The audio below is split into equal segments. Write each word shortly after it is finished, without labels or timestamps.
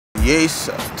YAAACE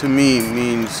to me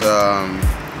means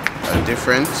a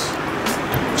difference,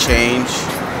 change,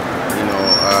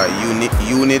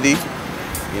 unity,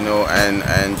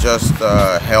 and just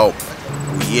help.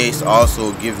 YAAACE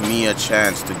also give me a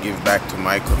chance to give back to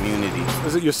my community.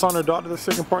 Is it your son or daughter that's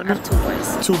taking part in it? I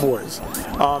have 2 boys. 2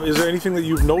 boys. Is there anything that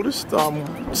you've noticed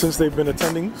since they've been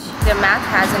attending? Their math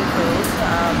has improved.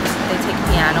 They take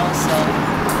piano, so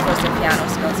of course their piano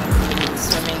skills improved,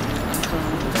 swimming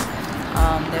improved,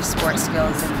 their sports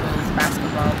skills improved,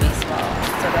 basketball, baseball.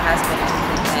 So there has been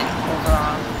improvement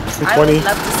overall. I would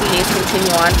love to see YAAACE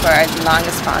continue on for as long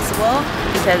as possible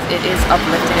because it is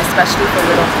uplifting, especially for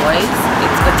little boys.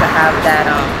 It's good to have that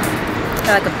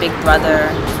kind of like a big brother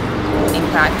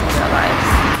impact in their lives.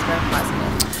 It's very positive.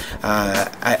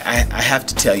 I have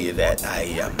to tell you that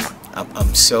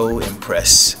I'm so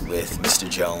impressed with Mr.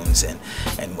 Jones and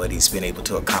what he's been able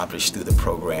to accomplish through the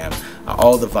program.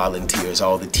 All the volunteers,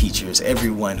 all the teachers,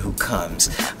 everyone who comes,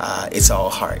 it's all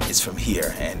heart. It's from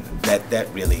here, and that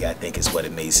really, I think, is what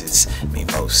amazes me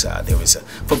most. There was a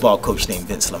football coach named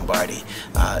Vince Lombardi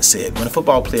said, when a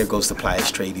football player goes to ply his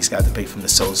trade, he's got to play from the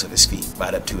soles of his feet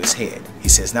right up to his head. He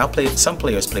says, now some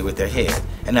players play with their head,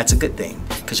 and that's a good thing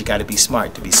because you got to be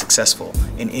smart to be successful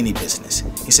in any business.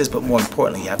 He says, but more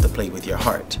importantly, you have to play with your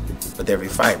heart, with every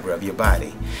fiber of your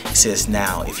body. He says,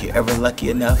 now, if you're ever lucky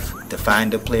enough to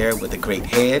find a player with a great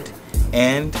head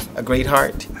and a great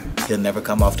heart, he'll never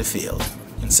come off the field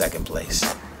in second place.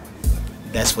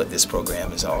 That's what this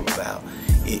program is all about.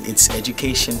 It's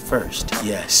education first,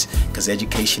 yes, because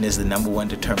education is the #1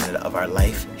 determinant of our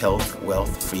life, health,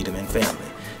 wealth, freedom, and family.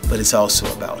 But it's also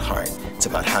about heart. It's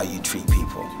about how you treat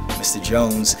people. Mr.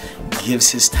 Jones gives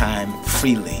his time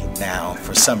freely now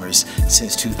for summers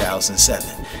since 2007.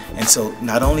 And so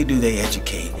not only do they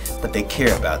educate, but they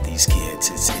care about these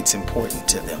kids. It's important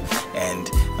to them.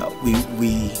 And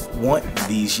we want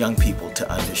these young people to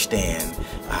understand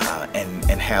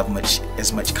and have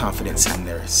as much confidence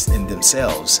in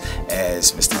themselves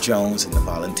as Mr. Jones and the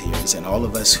volunteers and all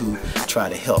of us who try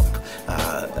to help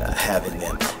have in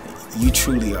them. You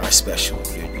truly are special.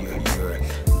 You're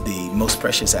the most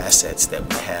precious assets that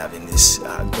we have in this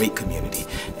great community,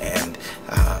 and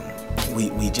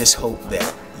we just hope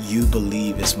that you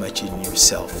believe as much in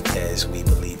yourself as we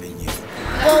believe in you.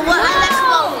 Well, what I like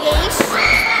about YAAACE,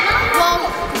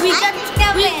 well,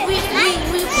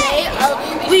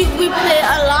 we play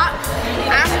a lot,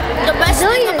 and the best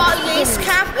thing about YAAACE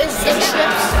camp is the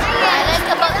trips. What I like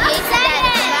about YAAACE is that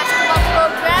it's a basketball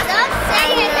program,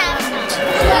 and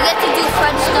we get to do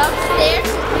fun stuff there,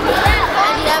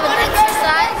 and you have an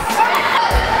exercise.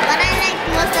 What I like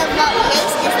most about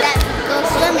YAAACE is that we go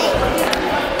swimming.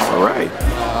 All right.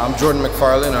 I'm Jordan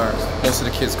McFarland, or most of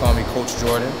the kids call me Coach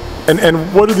Jordan. And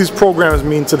what do these programs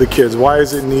mean to the kids? Why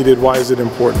is it needed? Why is it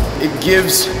important? It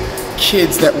gives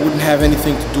kids that wouldn't have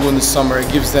anything to do in the summer, it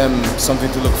gives them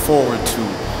something to look forward to.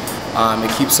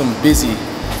 It keeps them busy,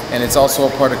 and it's also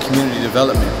a part of community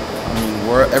development. I mean,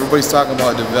 everybody's talking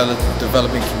about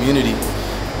developing community,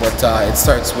 but it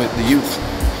starts with the youth.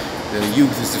 The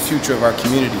youth is the future of our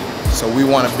community. So we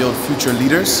want to build future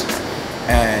leaders,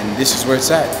 and this is where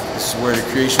it's at. This is where the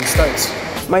creation starts.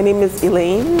 My name is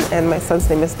Elaine, and my son's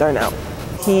name is Darnell.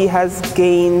 He has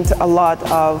gained a lot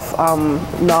of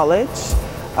knowledge.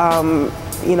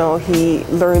 He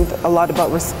learned a lot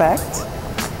about respect,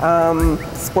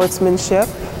 sportsmanship,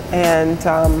 and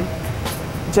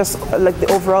just like the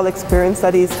overall experience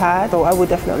that he's had. So I would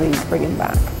definitely bring him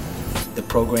back. The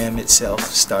program itself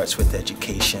starts with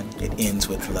education, it ends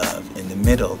with love. In the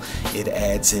middle, it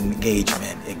adds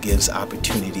engagement. It gives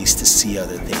opportunities to see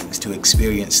other things, to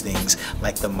experience things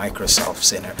like the Microsoft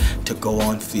Center, to go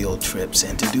on field trips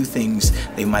and to do things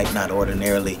they might not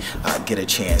ordinarily get a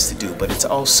chance to do. But it's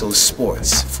also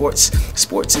sports.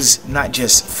 Sports is not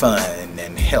just fun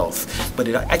and health, but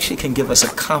it actually can give us a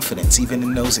confidence even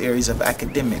in those areas of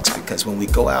academics, because when we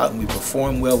go out and we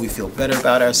perform well, we feel better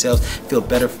about ourselves, feel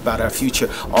better about our future.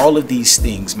 All of these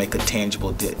things make a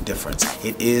tangible difference.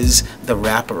 It is the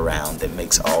wraparound that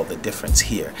makes all the difference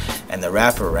here. And the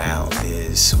wraparound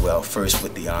is, well, first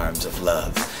with the arms of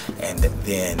love, and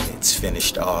then it's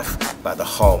finished off by the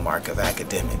hallmark of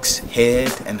academics,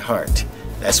 head and heart.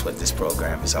 That's what this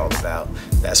program is all about.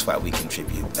 That's why we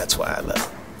contribute. That's why I love it.